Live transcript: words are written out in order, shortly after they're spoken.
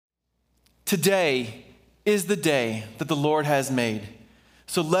Today is the day that the Lord has made.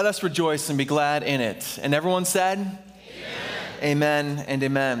 So let us rejoice and be glad in it. And everyone said, Amen, amen and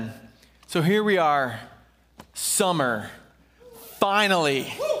amen. So here we are, summer,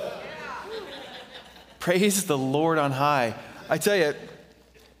 finally. Praise the Lord on high. I tell you,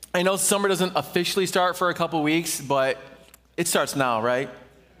 I know summer doesn't officially start for a couple weeks, but it starts now, right?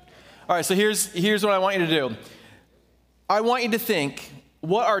 All right, so here's what I want you to do. I want you to think,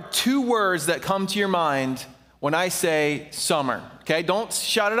 what are two words that come to your mind when I say summer? Okay, don't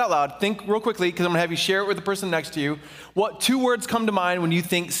shout it out loud. Think real quickly, because I'm going to have you share it with the person next to you. What two words come to mind when you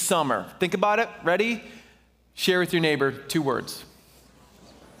think summer? Think about it. Ready? Share with your neighbor two words.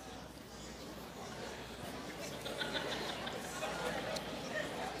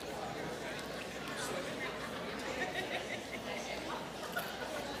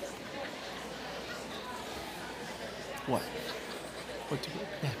 What? What two words?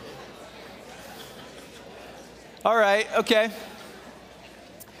 Yeah. All right, okay.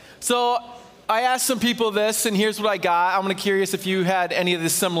 So I asked some people this, and here's what I got. I'm curious if you had any of the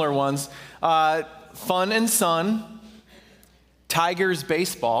similar ones. Fun and sun, Tigers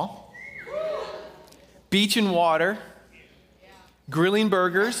baseball, beach and water, grilling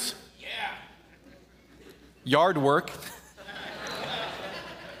burgers, yard work,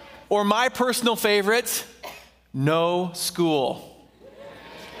 or my personal favorite, no school.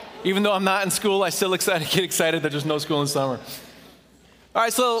 Even though I'm not in school, I still get excited that there's no school in summer. All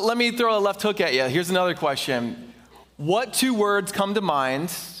right, so let me throw a left hook at you. Here's another question. What two words come to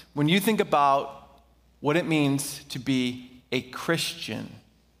mind when you think about what it means to be a Christian?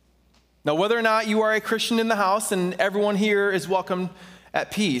 Now, whether or not you are a Christian in the house, and everyone here is welcome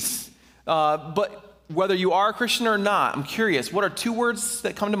at peace, but whether you are a Christian or not, I'm curious, what are two words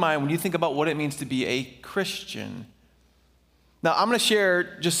that come to mind when you think about what it means to be a Christian? Now, I'm going to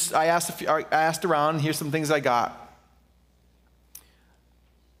share, I asked around, here's some things I got.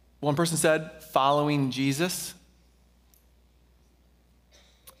 One person said, following Jesus.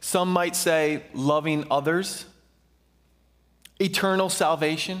 Some might say, loving others. Eternal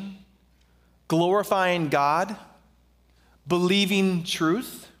salvation. Glorifying God. Believing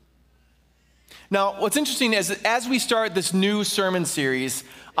truth. Now, what's interesting is that as we start this new sermon series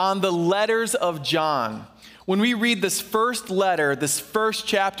on the letters of John, when we read this first letter, this first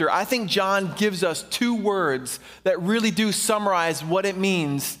chapter, I think John gives us two words that really do summarize what it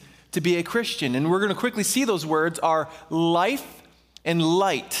means to be a Christian. And we're going to quickly see those words are life and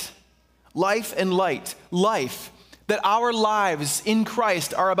light. Life and light. Life. That our lives in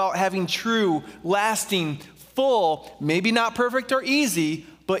Christ are about having true, lasting, full, maybe not perfect or easy,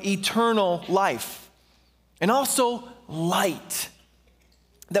 but eternal life. And also light.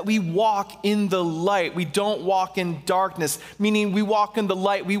 That we walk in the light. We don't walk in darkness, meaning we walk in the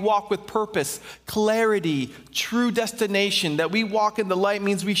light. We walk with purpose, clarity, true destination. That we walk in the light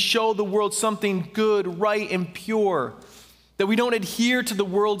means we show the world something good, right, and pure. That we don't adhere to the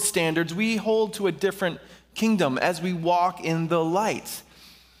world's standards. We hold to a different kingdom as we walk in the light.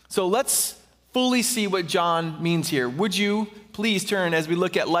 So let's fully see what John means here. Would you please turn, as we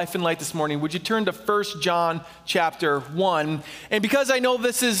look at life and light this morning, would you turn to 1 John chapter 1? And because I know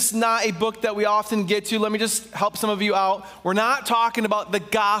this is not a book that we often get to, let me just help some of you out. We're not talking about the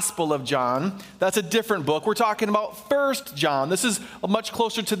Gospel of John. That's a different book. We're talking about 1 John. This is much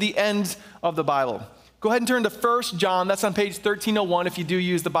closer to the end of the Bible. Go ahead and turn to 1 John. That's on page 1301 if you do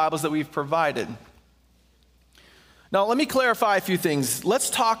use the Bibles that we've provided. Now, let me clarify a few things. Let's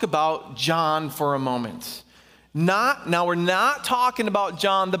talk about John for a moment. Now, we're not talking about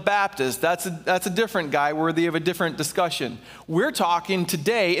John the Baptist. That's a different guy worthy of a different discussion. We're talking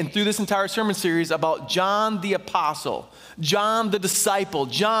today and through this entire sermon series about John the Apostle, John the disciple,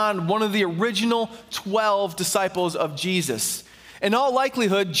 John, one of the original 12 disciples of Jesus. In all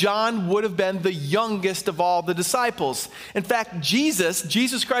likelihood, John would have been the youngest of all the disciples. In fact,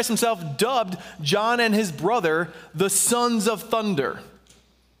 Jesus Christ himself dubbed John and his brother the sons of thunder.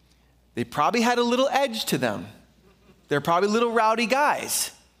 They probably had a little edge to them. They're probably little rowdy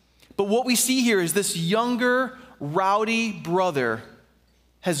guys. But what we see here is this younger, rowdy brother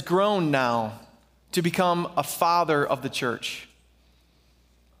has grown now to become a father of the church.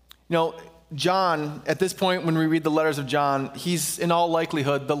 You know, John, at this point when we read the letters of John, he's in all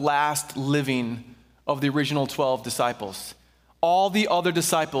likelihood the last living of the original 12 disciples. All the other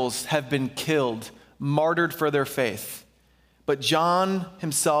disciples have been killed, martyred for their faith. But John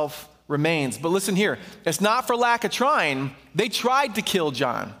himself remains. But listen here, it's not for lack of trying. They tried to kill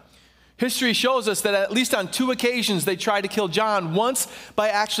John. History shows us that at least on 2 occasions they tried to kill John, once by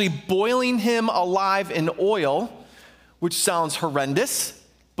actually boiling him alive in oil, which sounds horrendous,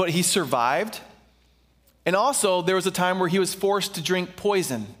 but he survived. And also, there was a time where he was forced to drink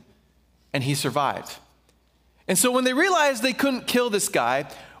poison, and he survived. And so when they realized they couldn't kill this guy,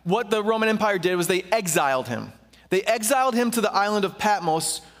 what the Roman Empire did was they exiled him. They exiled him to the island of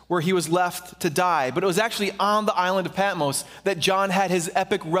Patmos, where he was left to die. But it was actually on the island of Patmos that John had his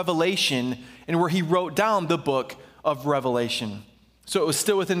epic revelation and where he wrote down the book of Revelation. So it was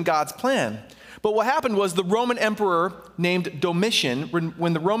still within God's plan. But what happened was the Roman emperor named Domitian,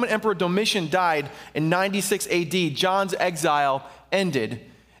 when the Roman emperor Domitian died in 96 AD, John's exile ended.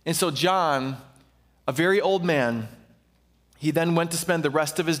 And so John, a very old man, he then went to spend the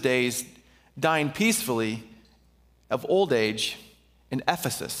rest of his days dying peacefully of old age in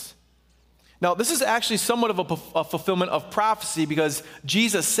Ephesus. Now, this is actually somewhat of a fulfillment of prophecy because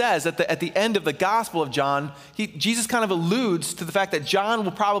Jesus says at the end of the Gospel of John, Jesus kind of alludes to the fact that John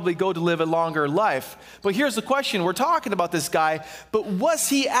will probably go to live a longer life. But here's the question. We're talking about this guy, but was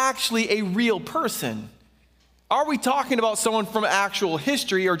he actually a real person? Are we talking about someone from actual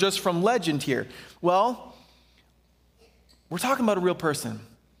history or just from legend here? Well, we're talking about a real person.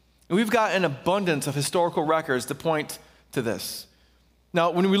 And we've got an abundance of historical records to point to this.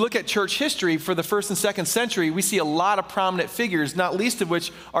 Now, when we look at church history for the 1st and 2nd century, we see a lot of prominent figures, not least of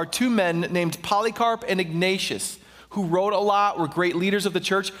which are two men named Polycarp and Ignatius, who wrote a lot, were great leaders of the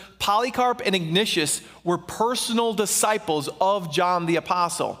church. Polycarp and Ignatius were personal disciples of John the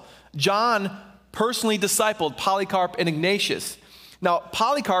Apostle. John personally discipled Polycarp and Ignatius. Now,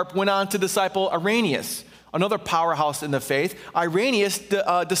 Polycarp went on to disciple Irenaeus, another powerhouse in the faith. Irenaeus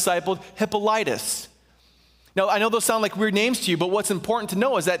discipled Hippolytus. Now, I know those sound like weird names to you, but what's important to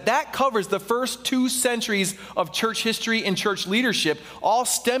know is that covers the first 2 centuries of church history and church leadership, all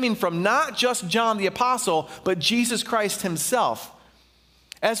stemming from not just John the Apostle, but Jesus Christ himself.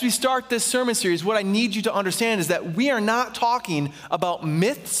 As we start this sermon series, what I need you to understand is that we are not talking about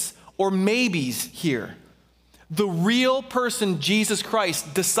myths or maybes here. The real person, Jesus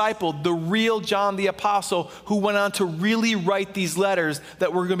Christ, discipled the real John the Apostle, who went on to really write these letters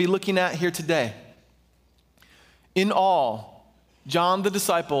that we're going to be looking at here today. In all, John the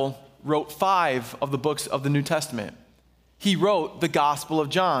disciple wrote 5 of the books of the New Testament. He wrote the Gospel of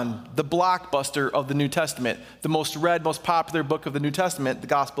John, the blockbuster of the New Testament, the most read, most popular book of the New Testament, the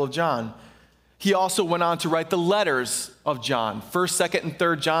Gospel of John. He also went on to write the letters of John, 1st, 2nd, and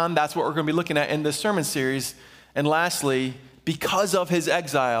 3rd John. That's what we're going to be looking at in this sermon series. And lastly, because of his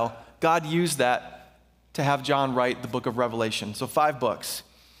exile, God used that to have John write the book of Revelation. So 5 books.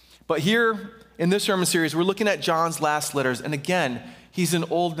 But here in this sermon series, we're looking at John's last letters. And again, he's an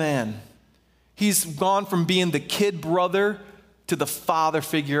old man. He's gone from being the kid brother to the father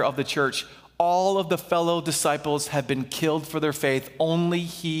figure of the church. All of the fellow disciples have been killed for their faith. Only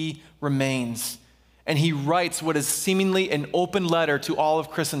he remains. And he writes what is seemingly an open letter to all of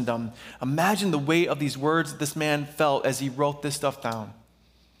Christendom. Imagine the weight of these words that this man felt as he wrote this stuff down.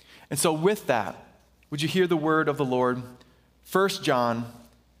 And so with that, would you hear the word of the Lord? 1 John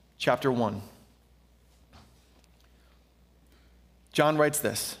chapter 1. John writes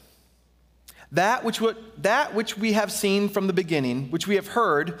this: that which we have seen from the beginning, which we have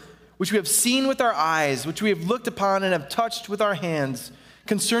heard, which we have seen with our eyes, which we have looked upon and have touched with our hands,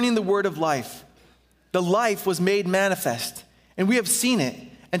 concerning the word of life. The life was made manifest, and we have seen it,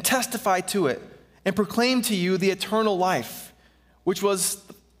 and testified to it, and proclaimed to you the eternal life, which was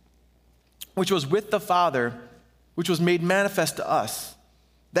with the Father, which was made manifest to us.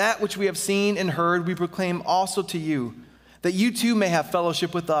 That which we have seen and heard, we proclaim also to you, that you too may have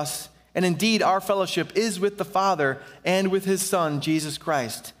fellowship with us. And indeed, our fellowship is with the Father and with his Son, Jesus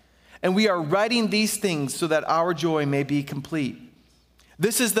Christ. And we are writing these things so that our joy may be complete.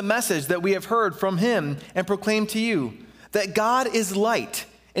 This is the message that we have heard from him and proclaimed to you, that God is light,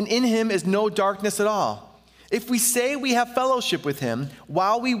 and in him is no darkness at all. If we say we have fellowship with him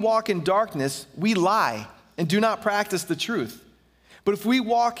while we walk in darkness, we lie and do not practice the truth. But if we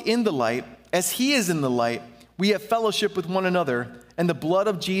walk in the light, as he is in the light, we have fellowship with one another, and the blood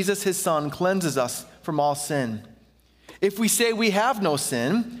of Jesus, his Son, cleanses us from all sin. If we say we have no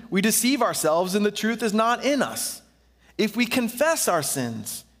sin, we deceive ourselves, and the truth is not in us. If we confess our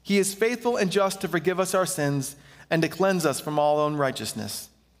sins, he is faithful and just to forgive us our sins and to cleanse us from all unrighteousness.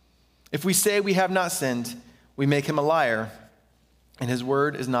 If we say we have not sinned, we make him a liar, and his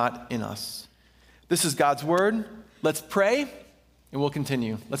word is not in us. This is God's word. Let's pray, and we'll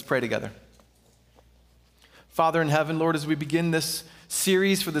continue. Let's pray together. Father in heaven, Lord, as we begin this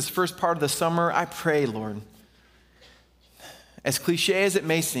series for this first part of the summer, I pray, Lord, as cliche as it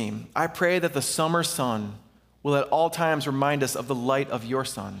may seem, I pray that the summer sun will at all times remind us of the light of your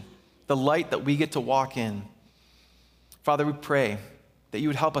Son, the light that we get to walk in. Father, we pray that you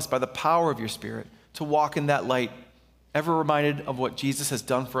would help us by the power of your Spirit to walk in that light, ever reminded of what Jesus has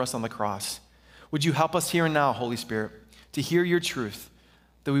done for us on the cross. Would you help us here and now, Holy Spirit, to hear your truth,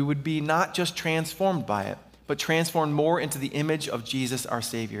 that we would be not just transformed by it, but transformed more into the image of Jesus, our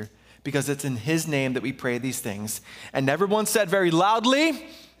Savior, because it's in his name that we pray these things. And everyone said very loudly,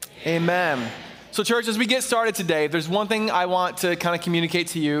 amen. So church, as we get started today, if there's one thing I want to kind of communicate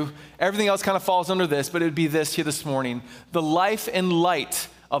to you, everything else kind of falls under this, but it would be this here this morning. The life and light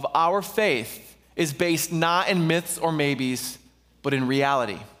of our faith is based not in myths or maybes, but in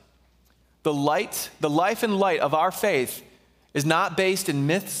reality. The life and light of our faith is not based in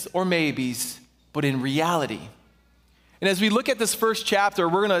myths or maybes, but in reality. And as we look at this first chapter,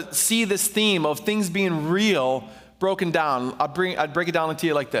 we're going to see this theme of things being real broken down. I'd break it down to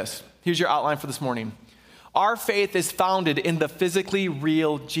you like this. Here's your outline for this morning. Our faith is founded in the physically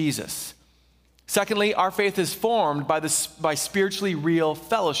real Jesus. Secondly, our faith is formed by spiritually real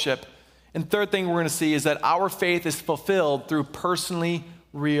fellowship. And third thing we're going to see is that our faith is fulfilled through personally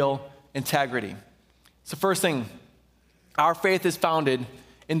real integrity. So first thing, our faith is founded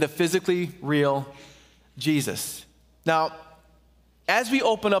in the physically real Jesus. Now, as we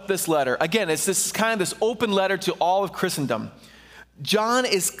open up this letter, again, it's this kind of this open letter to all of Christendom. John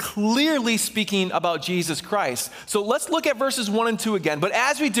is clearly speaking about Jesus Christ. So let's look at verses 1 and 2 again. But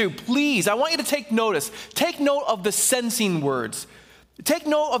as we do, please, I want you to take notice. Take note of the sensing words. Take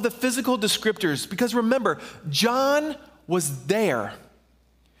note of the physical descriptors, because remember, John was there.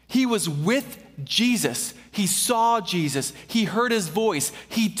 He was with Jesus. He saw Jesus. He heard his voice.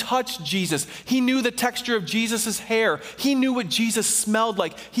 He touched Jesus. He knew the texture of Jesus' hair. He knew what Jesus smelled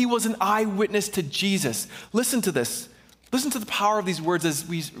like. He was an eyewitness to Jesus. Listen to this. Listen to the power of these words as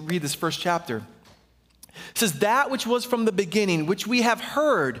we read this first chapter. It says, that which was from the beginning, which we have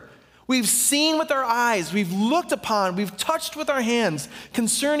heard, we've seen with our eyes, we've looked upon, we've touched with our hands,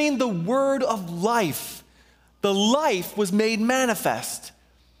 concerning the word of life. The life was made manifest.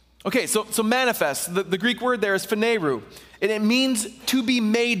 Okay, so manifest, the Greek word there is phaneru, and it means to be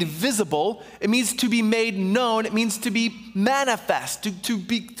made visible. It means to be made known. It means to be manifest, to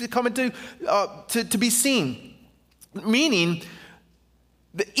be seen. Meaning,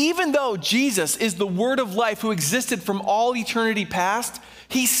 that even though Jesus is the word of life who existed from all eternity past,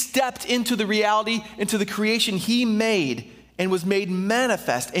 he stepped into the reality, into the creation he made and was made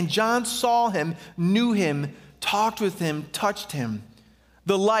manifest. And John saw him, knew him, talked with him, touched him.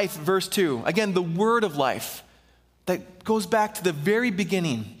 The life, verse 2, again, the word of life that goes back to the very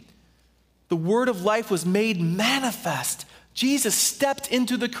beginning. The word of life was made manifest. Jesus stepped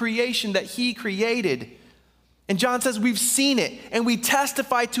into the creation that he created. And John says, we've seen it and we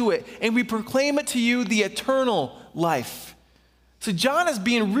testify to it and we proclaim it to you, the eternal life. So John is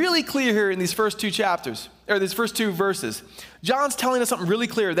being really clear here in these first two chapters, or these first two verses. John's telling us something really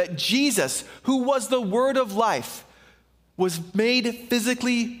clear, that Jesus, who was the word of life, was made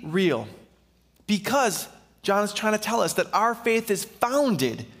physically real. Because John is trying to tell us that our faith is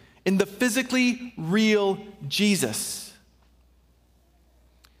founded in the physically real Jesus.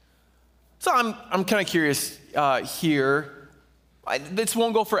 So I'm kind of curious here. This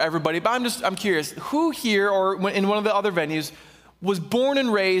won't go for everybody, but I'm curious. Who here or in one of the other venues was born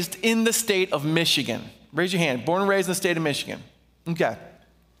and raised in the state of Michigan? Raise your hand. Born and raised in the state of Michigan. Okay.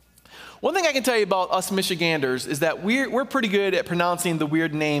 One thing I can tell you about us Michiganders is that we're pretty good at pronouncing the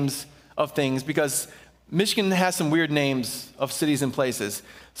weird names of things, because Michigan has some weird names of cities and places.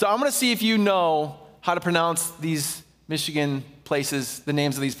 So I'm going to see if you know how to pronounce these Michigan places, the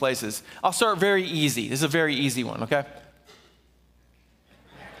names of these places. I'll start very easy. This is a very easy one, okay?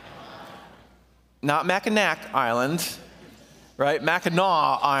 Not Mackinac Island, right?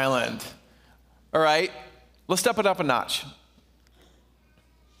 Mackinac Island. All right, let's step it up a notch.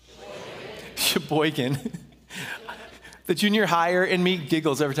 Sheboygan. The junior higher in me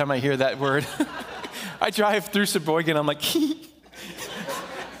giggles every time I hear that word. I drive through Sheboygan, I'm like, you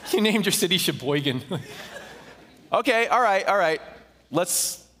named your city Sheboygan. Okay, all right.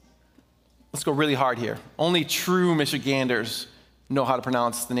 Let's go really hard here. Only true Michiganders know how to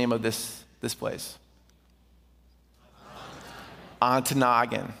pronounce the name of this place.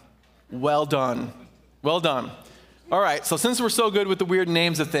 Ontonagon. Well done. All right, so since we're so good with the weird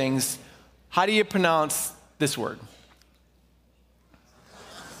names of things, how do you pronounce this word?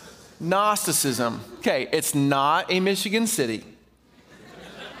 Gnosticism. Okay, it's not a Michigan city.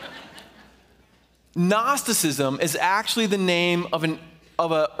 Gnosticism is actually the name of an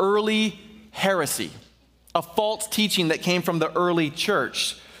early heresy, a false teaching that came from the early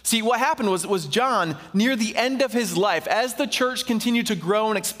church. See, what happened was John, near the end of his life, as the church continued to grow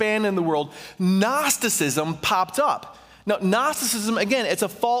and expand in the world, Gnosticism popped up. Now, Gnosticism, again, it's a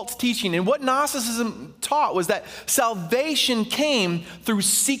false teaching. And what Gnosticism taught was that salvation came through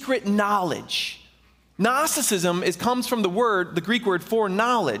secret knowledge. Gnosticism comes from the Greek word for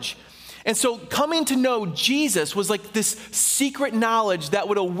knowledge. And so coming to know Jesus was like this secret knowledge that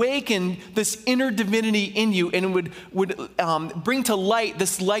would awaken this inner divinity in you and would bring to light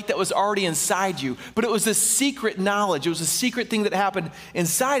this light that was already inside you. But it was this secret knowledge. It was a secret thing that happened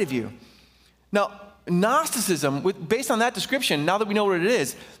inside of you. Now, Gnosticism, based on that description, now that we know what it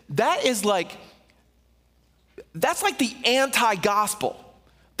is, that's like the anti-gospel.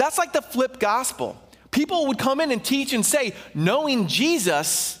 That's like the flip gospel. People would come in and teach and say, knowing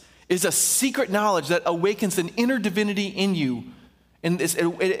Jesus is a secret knowledge that awakens an inner divinity in you. And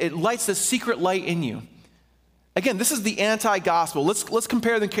it lights the secret light in you. Again, this is the anti-gospel. Let's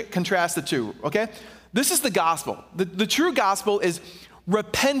compare and contrast the two, okay? This is the gospel. The true gospel is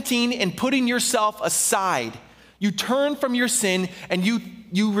repenting and putting yourself aside. You turn from your sin and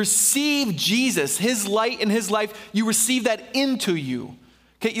you receive Jesus, his light in his life. You receive that into you.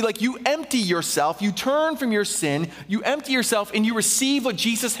 Okay, you empty yourself, you turn from your sin, you empty yourself, and you receive what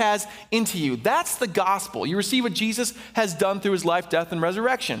Jesus has into you. That's the gospel. You receive what Jesus has done through his life, death, and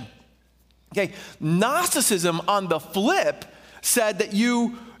resurrection. Okay, Gnosticism on the flip said that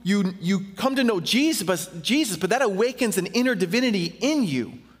you come to know Jesus, but that awakens an inner divinity in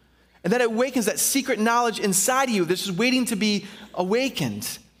you. And that awakens that secret knowledge inside of you. This is waiting to be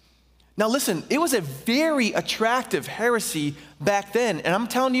awakened. Now listen, it was a very attractive heresy back then. And I'm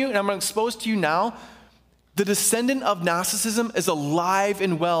telling you, and I'm exposed to you now, the descendant of Gnosticism is alive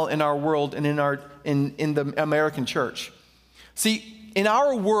and well in our world and in the American church. See, in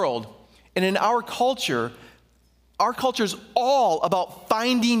our world and in our culture is all about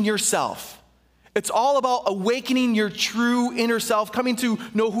finding yourself. It's all about awakening your true inner self, coming to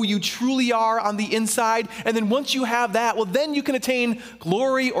know who you truly are on the inside. And then once you have that, well, then you can attain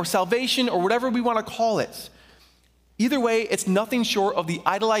glory or salvation or whatever we want to call it. Either way, it's nothing short of the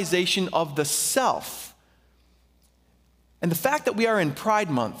idolization of the self. And the fact that we are in Pride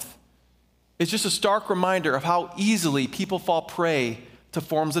Month is just a stark reminder of how easily people fall prey to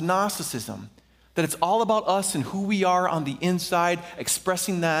forms of Gnosticism. That it's all about us and who we are on the inside,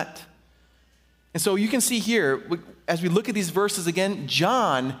 expressing that. And so you can see here, as we look at these verses again,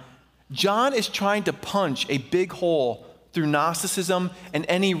 John is trying to punch a big hole through Gnosticism and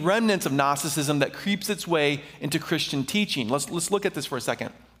any remnants of Gnosticism that creeps its way into Christian teaching. Let's look at this for a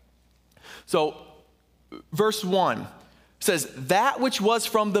second. So, verse 1 says, that which was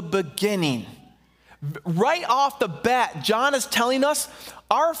from the beginning. Right off the bat, John is telling us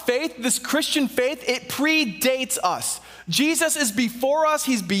our faith, this Christian faith, it predates us. Jesus is before us.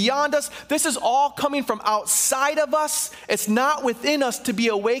 He's beyond us. This is all coming from outside of us. It's not within us to be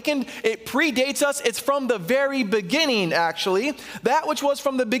awakened. It predates us. It's from the very beginning, actually. That which was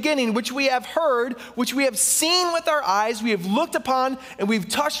from the beginning, which we have heard, which we have seen with our eyes, we have looked upon, and we've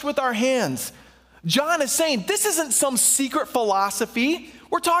touched with our hands. John is saying this isn't some secret philosophy.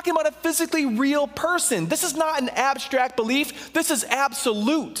 We're talking about a physically real person. This is not an abstract belief. This is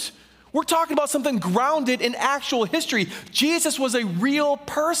absolute. We're talking about something grounded in actual history. Jesus was a real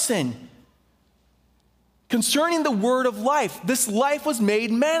person. Concerning the word of life, this life was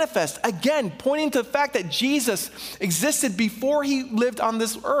made manifest. Again, pointing to the fact that Jesus existed before he lived on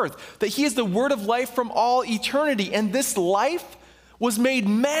this earth, that he is the word of life from all eternity, and this life was made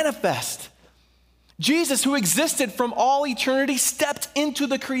manifest. Jesus, who existed from all eternity, stepped into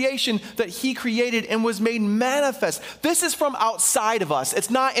the creation that he created and was made manifest. This is from outside of us. It's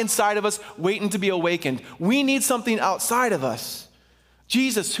not inside of us waiting to be awakened. We need something outside of us.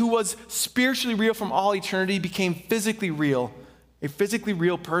 Jesus, who was spiritually real from all eternity, became physically real, a physically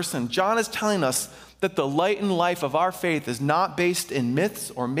real person. John is telling us that the light and life of our faith is not based in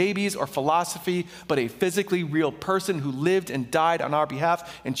myths or maybes or philosophy, but a physically real person who lived and died on our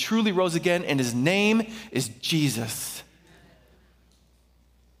behalf and truly rose again, and his name is Jesus.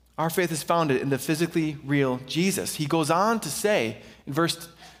 Our faith is founded in the physically real Jesus. He goes on to say, in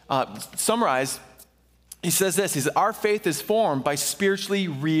summarize, he says this, he says, our faith is formed by spiritually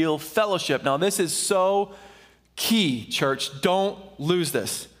real fellowship. Now this is so key, church. Don't lose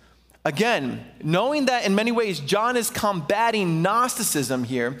this. Again, knowing that in many ways John is combating Gnosticism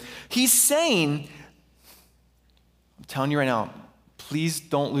here, he's saying, I'm telling you right now, please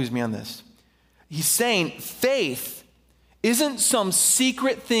don't lose me on this. He's saying faith isn't some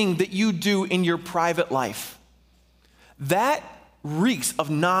secret thing that you do in your private life. That reeks of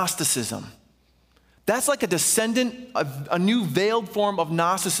Gnosticism. That's like a descendant of a new veiled form of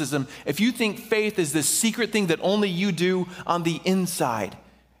Gnosticism if you think faith is this secret thing that only you do on the inside.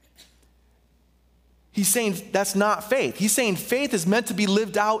 He's saying that's not faith. He's saying faith is meant to be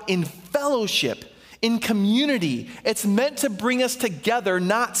lived out in fellowship, in community. It's meant to bring us together,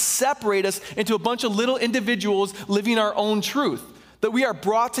 not separate us into a bunch of little individuals living our own truth. That we are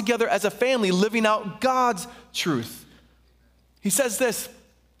brought together as a family living out God's truth. He says this,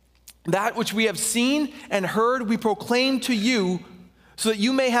 that which we have seen and heard we proclaim to you so that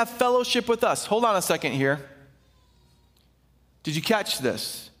you may have fellowship with us. Hold on a second here. Did you catch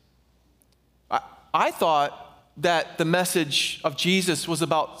this? I thought that the message of Jesus was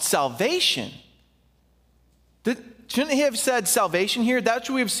about salvation. Shouldn't he have said salvation here? That's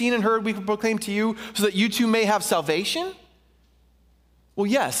what we have seen and heard we proclaim to you so that you too may have salvation? Well,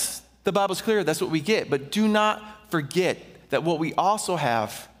 yes, the Bible's clear. That's what we get. But do not forget that what we also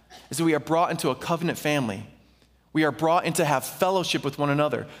have is that we are brought into a covenant family. We are brought in to have fellowship with one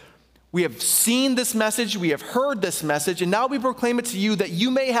another. We have seen this message, we have heard this message, and now we proclaim it to you that you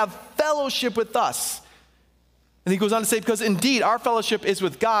may have fellowship with us. And he goes on to say, because indeed our fellowship is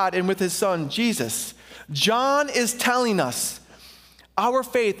with God and with his son, Jesus. John is telling us our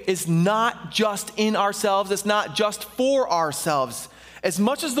faith is not just in ourselves, it's not just for ourselves. As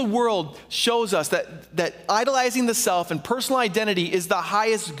much as the world shows us that idolizing the self and personal identity is the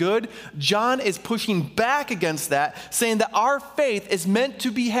highest good, John is pushing back against that, saying that our faith is meant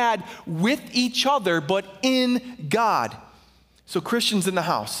to be had with each other, but in God. So Christians in the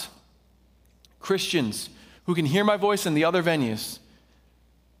house, Christians who can hear my voice in the other venues,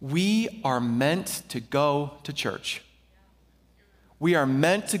 we are meant to go to church. We are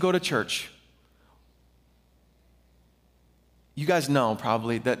meant to go to church. You guys know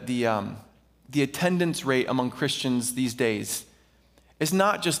probably that the attendance rate among Christians these days is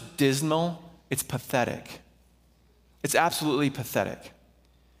not just dismal, it's pathetic. It's absolutely pathetic.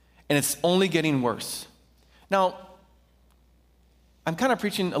 And it's only getting worse. Now, I'm kind of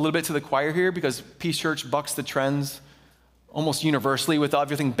preaching a little bit to the choir here because Peace Church bucks the trends almost universally with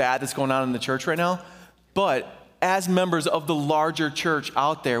everything bad that's going on in the church right now. But as members of the larger church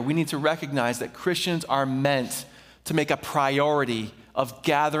out there, we need to recognize that Christians are meant to make a priority of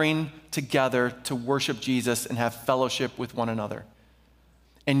gathering together to worship Jesus and have fellowship with one another.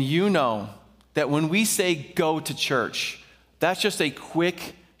 And you know that when we say go to church, that's just a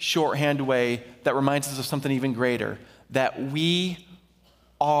quick shorthand way that reminds us of something even greater, that we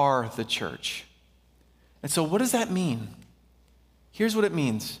are the church. And so what does that mean? Here's what it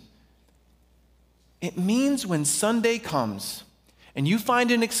means. It means when Sunday comes and you find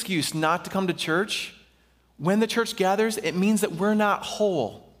an excuse not to come to church, when the church gathers, it means that we're not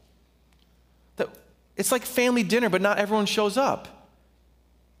whole. That it's like family dinner, but not everyone shows up.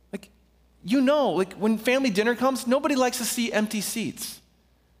 Like when family dinner comes, nobody likes to see empty seats.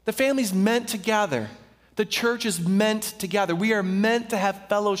 The family's meant to gather. The church is meant to gather. We are meant to have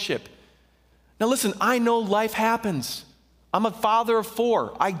fellowship. Now listen, I know life happens. I'm a father of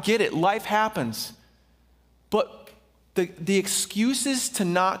 4. I get it. Life happens. But the excuses to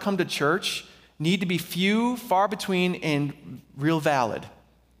not come to church need to be few, far between, and real valid.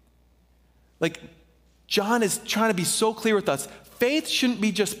 Like, John is trying to be so clear with us. Faith shouldn't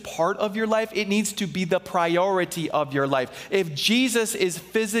be just part of your life. It needs to be the priority of your life. If Jesus is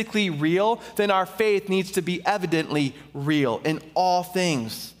physically real, then our faith needs to be evidently real in all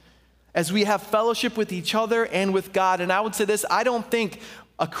things. As we have fellowship with each other and with God, and I would say this, I don't think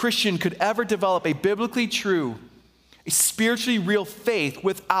a Christian could ever develop a biblically true, a spiritually real faith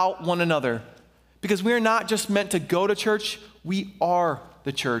without one another. Because we are not just meant to go to church, we are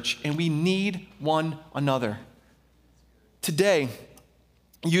the church, and we need one another. Today,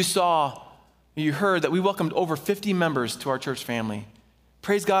 you heard that we welcomed over 50 members to our church family.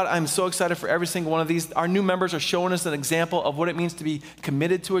 Praise God, I'm so excited for every single one of these. Our new members are showing us an example of what it means to be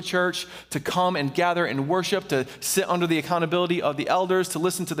committed to a church, to come and gather and worship, to sit under the accountability of the elders, to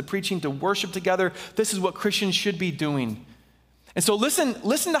listen to the preaching, to worship together. This is what Christians should be doing. And so listen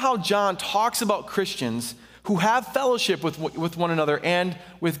to how John talks about Christians who have fellowship with one another and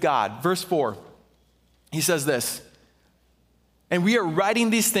with God. Verse 4, he says this, and we are writing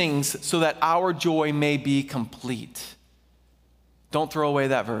these things so that our joy may be complete. Don't throw away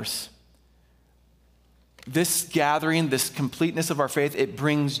that verse. This gathering, this completeness of our faith, it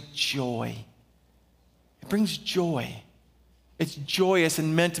brings joy. It brings joy. It's joyous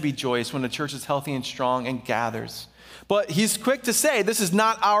and meant to be joyous when the church is healthy and strong and gathers. But he's quick to say, this is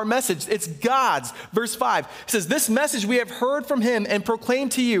not our message, it's God's. Verse 5 says, this message we have heard from him and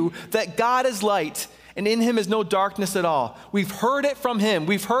proclaimed to you that God is light and in him is no darkness at all. We've heard it from him.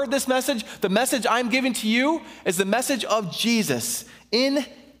 We've heard this message. The message I'm giving to you is the message of Jesus. In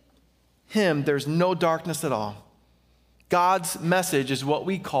him, there's no darkness at all. God's message is what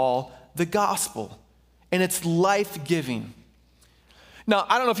we call the gospel. and it's life-giving. Now,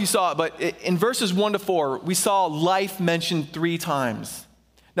 I don't know if you saw it, but in verses 1 to 4, we saw life mentioned 3 times.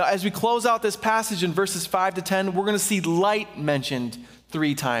 Now, as we close out this passage in verses 5 to 10, we're going to see light mentioned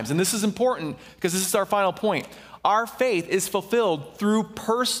 3 times. And this is important because this is our final point. Our faith is fulfilled through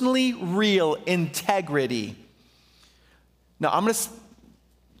personally real integrity. Now, I'm going to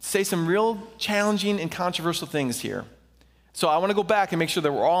say some real challenging and controversial things here. So I want to go back and make sure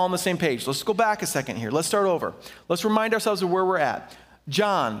that we're all on the same page. Let's go back a second here. Let's start over. Let's remind ourselves of where we're at.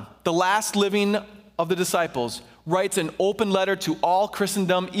 John, the last living of the disciples, writes an open letter to all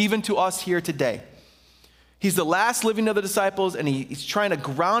Christendom, even to us here today. He's the last living of the disciples, and he's trying to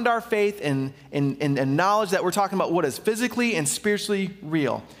ground our faith in knowledge that we're talking about what is physically and spiritually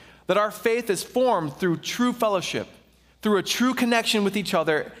real. That our faith is formed through true fellowship, through a true connection with each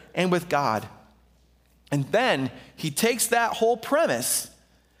other and with God. And then he takes that whole premise,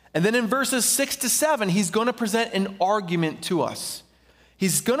 and then in verses 6 to 7, he's going to present an argument to us.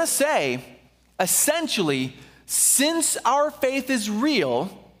 He's going to say, essentially, since our faith is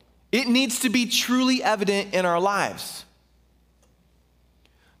real, it needs to be truly evident in our lives.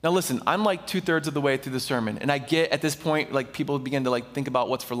 Now listen, I'm like 2/3 of the way through the sermon, and I get at this point, like people begin to like think about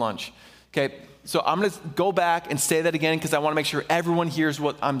what's for lunch. Okay, so I'm going to go back and say that again because I want to make sure everyone hears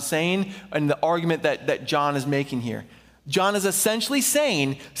what I'm saying and the argument that John is making here. John is essentially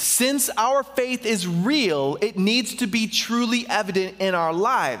saying, since our faith is real, it needs to be truly evident in our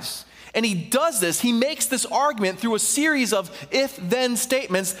lives. And he does this, he makes this argument through a series of if-then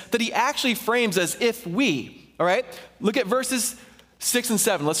statements that he actually frames as if we, all right? Look at verses 6 and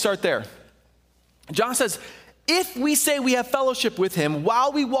 7, let's start there. John says, if we say we have fellowship with him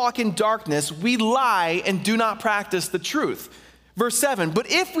while we walk in darkness, we lie and do not practice the truth. Verse 7,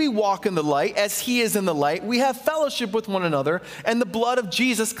 but if we walk in the light as he is in the light, we have fellowship with one another, and the blood of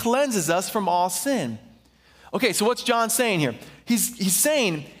Jesus cleanses us from all sin. Okay, so what's John saying here? He's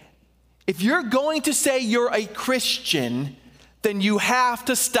saying, if you're going to say you're a Christian, then you have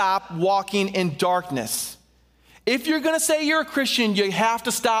to stop walking in darkness. If you're going to say you're a Christian, you have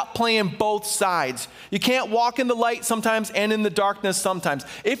to stop playing both sides. You can't walk in the light sometimes and in the darkness sometimes.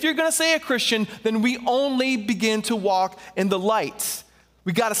 If you're going to say a Christian, then we only begin to walk in the light.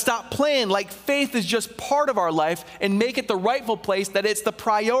 We got to stop playing like faith is just part of our life and make it the rightful place that it's the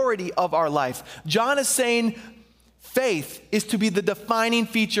priority of our life. John is saying faith is to be the defining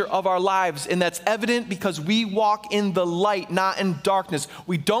feature of our lives, and that's evident because we walk in the light, not in darkness.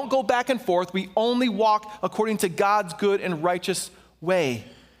 We don't go back and forth. We only walk according to God's good and righteous way.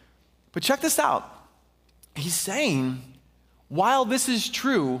 But check this out. He's saying, while this is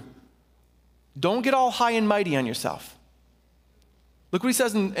true, don't get all high and mighty on yourself. Look what he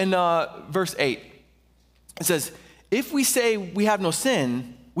says in verse 8. It says, if we say we have no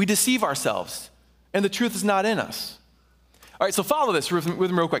sin, we deceive ourselves, and the truth is not in us. All right, so follow this with me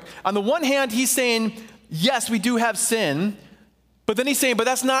real quick. On the one hand, he's saying, yes, we do have sin, but then he's saying, but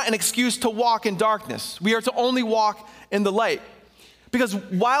that's not an excuse to walk in darkness. We are to only walk in the light. Because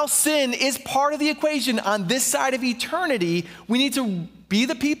while sin is part of the equation on this side of eternity, we need to be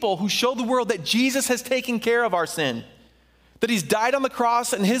the people who show the world that Jesus has taken care of our sin. That he's died on the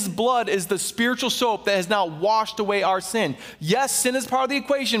cross and his blood is the spiritual soap that has now washed away our sin. Yes, sin is part of the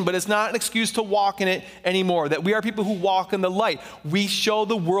equation, but it's not an excuse to walk in it anymore. That we are people who walk in the light. We show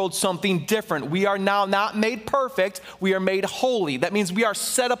the world something different. We are now not made perfect, we are made holy. That means we are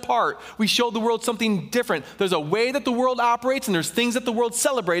set apart. We show the world something different. There's a way that the world operates and there's things that the world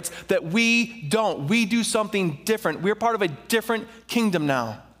celebrates that we don't. We do something different. We're part of a different kingdom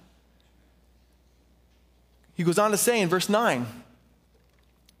now. He goes on to say in verse 9, it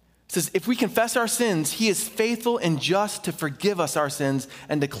says, if we confess our sins, he is faithful and just to forgive us our sins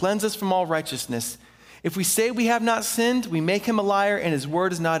and to cleanse us from all righteousness. If we say we have not sinned, we make him a liar and his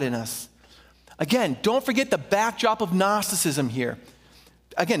word is not in us. Again, don't forget the backdrop of Gnosticism here.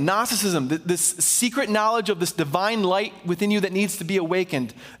 Again, Gnosticism, this secret knowledge of this divine light within you that needs to be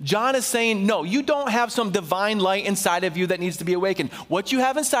awakened. John is saying, no, you don't have some divine light inside of you that needs to be awakened. What you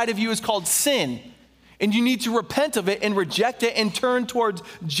have inside of you is called sin. And you need to repent of it and reject it and turn towards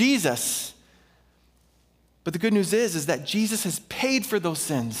Jesus. But the good news is that Jesus has paid for those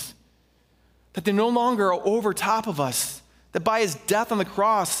sins. That they no longer are over top of us. That by his death on the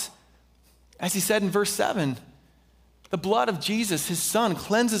cross, as he said in verse 7, the blood of Jesus, his son,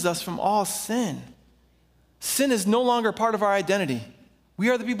 cleanses us from all sin. Sin is no longer part of our identity. We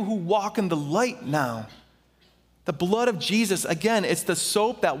are the people who walk in the light now. The blood of Jesus, again, it's the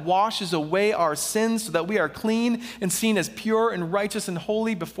soap that washes away our sins so that we are clean and seen as pure and righteous and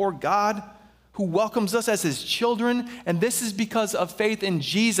holy before God. who welcomes us as his children, and this is because of faith in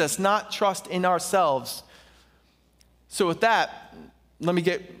Jesus, not trust in ourselves. So with that, let me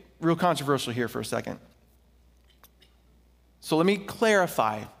get real controversial here for a second. So let me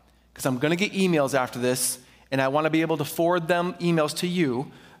clarify, because I'm going to get emails after this, and I want to be able to forward them emails to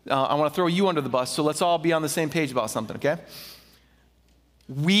you. I want to throw you under the bus, so let's all be on the same page about something, okay?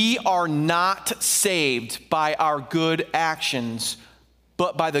 We are not saved by our good actions,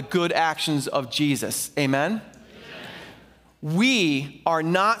 but by the good actions of Jesus. Amen? Amen? We are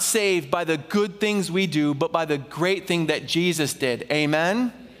not saved by the good things we do, but by the great thing that Jesus did. Amen?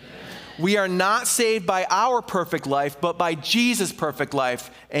 Amen? We are not saved by our perfect life, but by Jesus' perfect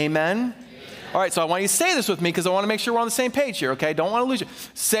life. Amen? Amen? All right, so I want you to say this with me because I want to make sure we're on the same page here, okay? Don't want to lose you.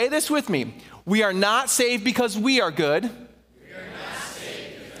 Say this with me. We are not saved because we are good,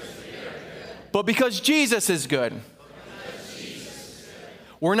 but because Jesus is good.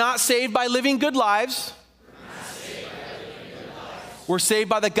 We're not saved by living good lives. We're saved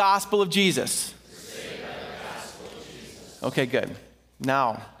by the gospel of Jesus. Okay, good.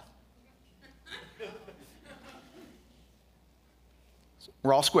 Now,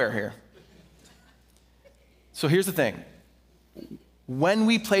 we're all square here. So here's the thing. When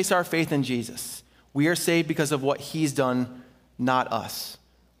we place our faith in Jesus, we are saved because of what he's done, not us.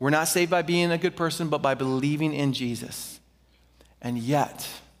 We're not saved by being a good person, but by believing in Jesus. And yet,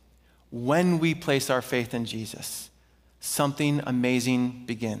 when we place our faith in Jesus, something amazing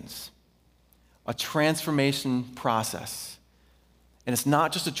begins. A transformation process. And it's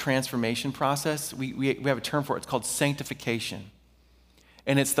not just a transformation process. We have a term for it. It's called sanctification.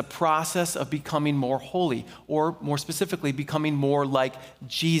 And it's the process of becoming more holy, or more specifically, becoming more like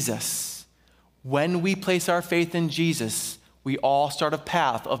Jesus. When we place our faith in Jesus, we all start a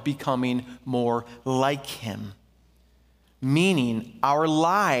path of becoming more like him. Meaning, our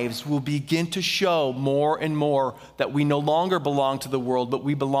lives will begin to show more and more that we no longer belong to the world, but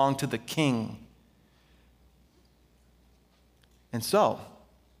we belong to the King. And so,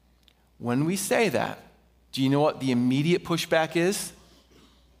 when we say that, do you know what the immediate pushback is?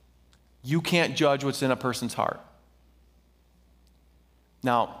 You can't judge what's in a person's heart.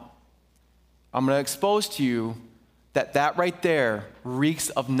 Now, I'm going to expose to you that right there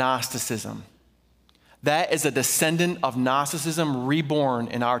reeks of Gnosticism. That is a descendant of Gnosticism reborn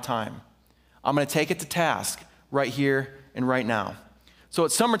in our time. I'm going to take it to task right here and right now. So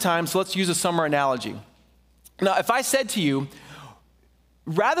it's summertime, so let's use a summer analogy. Now, if I said to you,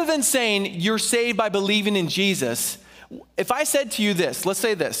 rather than saying you're saved by believing in Jesus, if I said to you this, let's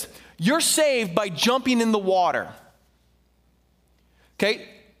say this, you're saved by jumping in the water. Okay,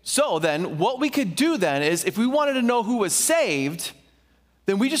 so then what we could do then is if we wanted to know who was saved,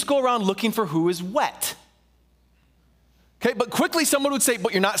 then we just go around looking for who is wet. Okay, but quickly someone would say,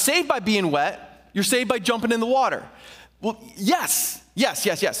 but you're not saved by being wet, you're saved by jumping in the water. Well, yes.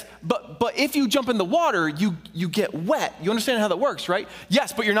 But if you jump in the water, you get wet. You understand how that works, right?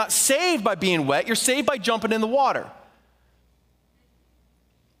 Yes, but you're not saved by being wet, you're saved by jumping in the water.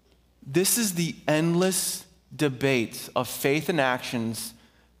 This is the endless debate of faith and actions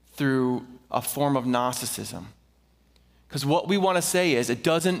through a form of Gnosticism. Because what we want to say is it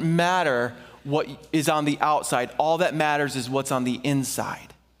doesn't matter what is on the outside. All that matters is what's on the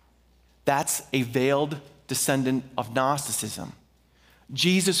inside. That's a veiled descendant of Gnosticism.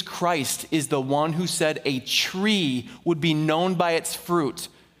 Jesus Christ is the one who said a tree would be known by its fruit.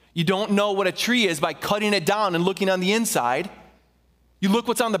 You don't know what a tree is by cutting it down and looking on the inside. You look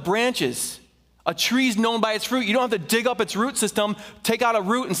what's on the branches. A tree's known by its fruit. You don't have to dig up its root system, take out a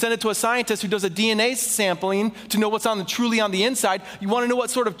root and send it to a scientist who does a DNA sampling to know what's truly on the inside. You want to know what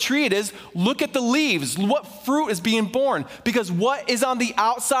sort of tree it is? Look at the leaves. What fruit is being born? Because what is on the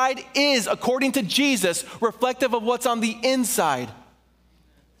outside is, according to Jesus, reflective of what's on the inside.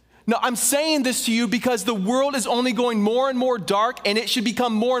 Now, I'm saying this to you because the world is only going more and more dark, and it should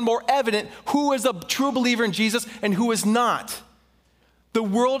become more and more evident who is a true believer in Jesus and who is not. The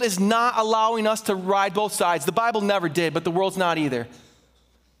world is not allowing us to ride both sides. The Bible never did, but the world's not either.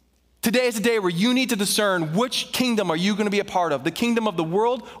 Today is a day where you need to discern which kingdom are you going to be a part of, the kingdom of the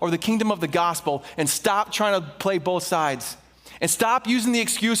world or the kingdom of the gospel, and stop trying to play both sides. And stop using the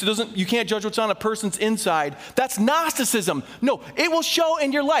excuse, you can't judge what's on a person's inside. That's Gnosticism. No, it will show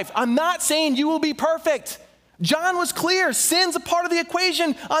in your life. I'm not saying you will be perfect. John was clear. Sin's a part of the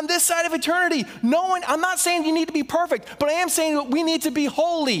equation on this side of eternity. I'm not saying you need to be perfect, but I am saying that we need to be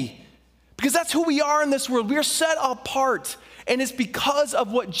holy because that's who we are in this world. We are set apart. And it's because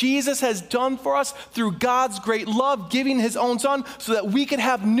of what Jesus has done for us through God's great love, giving his own son so that we can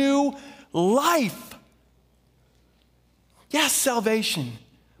have new life. Yes, salvation,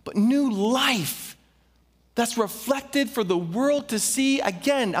 but new life that's reflected for the world to see.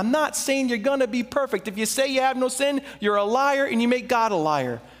 Again, I'm not saying you're going to be perfect. If you say you have no sin, you're a liar and you make God a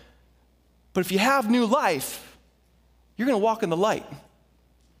liar. But if you have new life, you're going to walk in the light.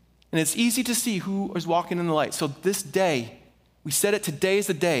 And it's easy to see who is walking in the light. So this day, we said it, today is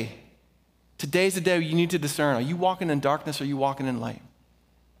the day. Today's the day you need to discern. Are you walking in darkness or are you walking in light?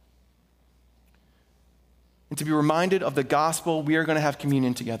 And to be reminded of the gospel, we are going to have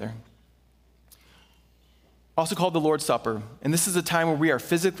communion together. Also called the Lord's Supper. And this is a time where we are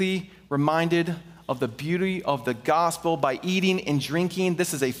physically reminded of the beauty of the gospel by eating and drinking.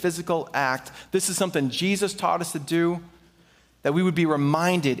 This is a physical act. This is something Jesus taught us to do, that we would be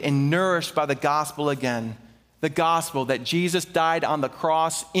reminded and nourished by the gospel again. The gospel that Jesus died on the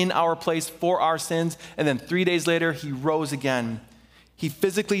cross in our place for our sins, and then 3 days later, he rose again. He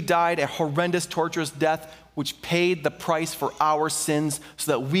physically died a horrendous, torturous death, which paid the price for our sins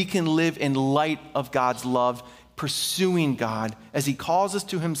so that we can live in light of God's love, pursuing God as he calls us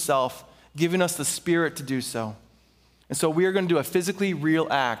to himself, giving us the Spirit to do so. And so we are going to do a physically real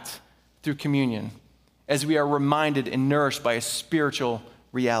act through communion as we are reminded and nourished by a spiritual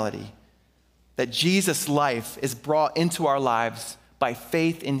reality. That Jesus' life is brought into our lives by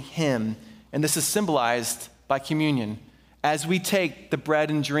faith in him. And this is symbolized by communion. As we take the bread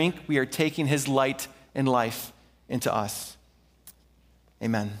and drink, we are taking his light and life into us.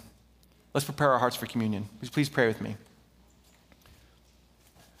 Amen. Let's prepare our hearts for communion. Please pray with me.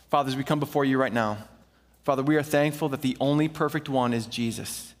 Father, as we come before you right now, Father, we are thankful that the only perfect one is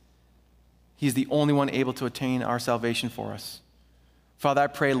Jesus. He's the only one able to attain our salvation for us. Father, I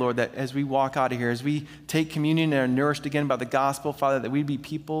pray, Lord, that as we walk out of here, as we take communion and are nourished again by the gospel, Father, that we'd be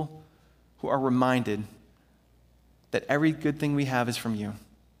people who are reminded that every good thing we have is from you,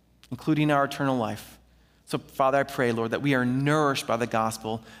 including our eternal life. So, Father, I pray, Lord, that we are nourished by the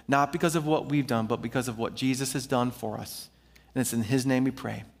gospel, not because of what we've done, but because of what Jesus has done for us. And it's in his name we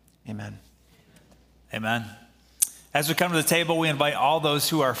pray. Amen. Amen. As we come to the table, we invite all those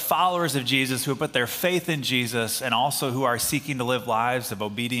who are followers of Jesus, who have put their faith in Jesus, and also who are seeking to live lives of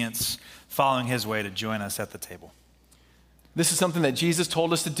obedience, following his way, to join us at the table. This is something that Jesus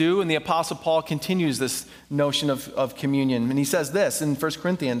told us to do, and the Apostle Paul continues this notion of communion. And he says this in 1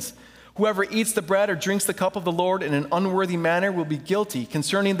 Corinthians, "Whoever eats the bread or drinks the cup of the Lord in an unworthy manner will be guilty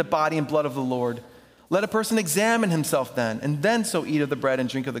concerning the body and blood of the Lord. Let a person examine himself then, and then so eat of the bread and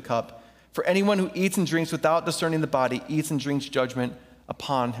drink of the cup. For anyone who eats and drinks without discerning the body eats and drinks judgment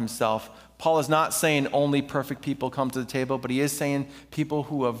upon himself." Paul is not saying only perfect people come to the table, but he is saying people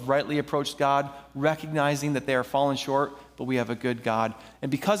who have rightly approached God, recognizing that they are fallen short, but we have a good God. And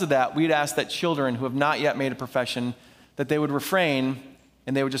because of that, we'd ask that children who have not yet made a profession, that they would refrain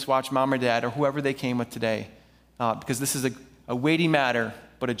and they would just watch mom or dad or whoever they came with today, because this is a weighty matter,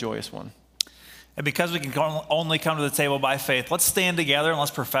 but a joyous one. And because we can only come to the table by faith, let's stand together and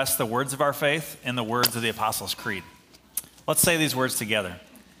let's profess the words of our faith in the words of the Apostles' Creed. Let's say these words together.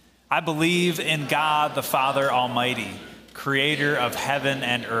 I believe in God the Father Almighty, creator of heaven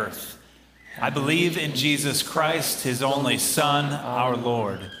and earth. I believe in Jesus Christ, his only Son, our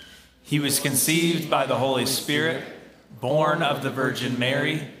Lord. He was conceived by the Holy Spirit, born of the Virgin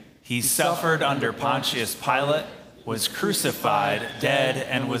Mary. He suffered under Pontius Pilate, was crucified, dead,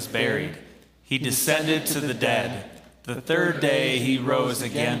 and was buried. He descended to the dead. The third day he rose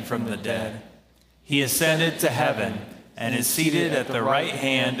again from the dead. He ascended to heaven and is seated at the right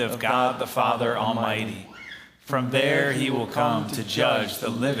hand of God the Father Almighty. From there he will come to judge the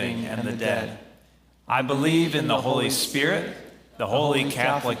living and the dead. I believe in the Holy Spirit, the Holy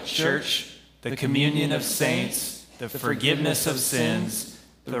Catholic Church, the communion of saints, the forgiveness of sins,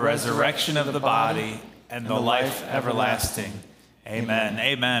 the resurrection of the body, and the life everlasting. Amen.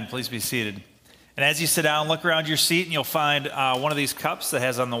 Amen. Please be seated. And as you sit down, look around your seat, and you'll find one of these cups that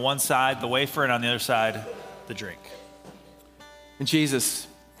has on the one side the wafer and on the other side the drink. And Jesus,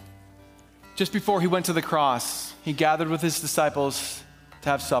 just before he went to the cross, he gathered with his disciples to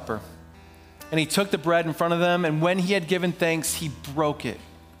have supper. And he took the bread in front of them, and when he had given thanks, he broke it.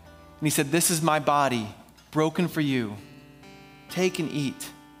 And he said, "This is my body, broken for you. Take and eat."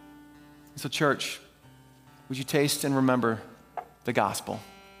 So church, would you taste and remember the gospel?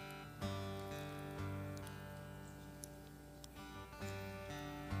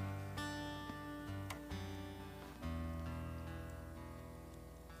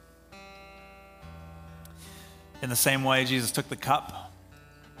 In the same way, Jesus took the cup,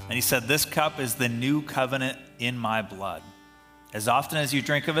 and he said, "This cup is the new covenant in my blood. As often as you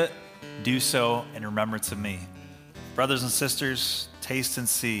drink of it, do so in remembrance of me." Brothers and sisters, taste and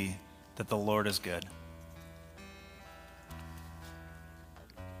see that the Lord is good.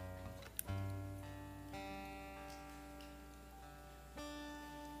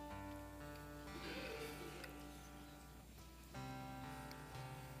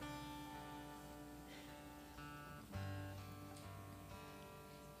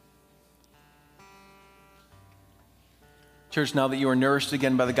 Church, now that you are nourished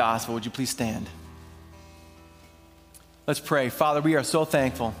again by the gospel, would you please stand? Let's pray. Father, we are so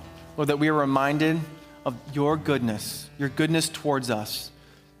thankful, Lord, that we are reminded of your goodness towards us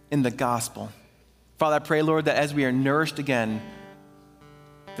in the gospel. Father, I pray, Lord, that as we are nourished again,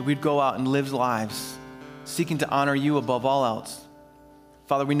 that we'd go out and live lives seeking to honor you above all else.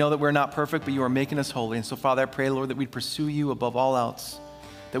 Father, we know that we're not perfect, but you are making us holy. And so, Father, I pray, Lord, that we'd pursue you above all else,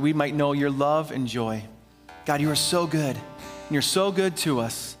 that we might know your love and joy. God, you are so good, and you're so good to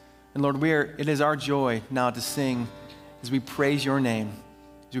us. And Lord, it is our joy now to sing as we praise your name,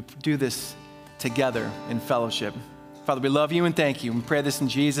 as we do this together in fellowship. Father, we love you and thank you. We pray this in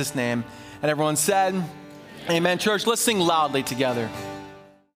Jesus' name. And everyone said, amen. Church, let's sing loudly together.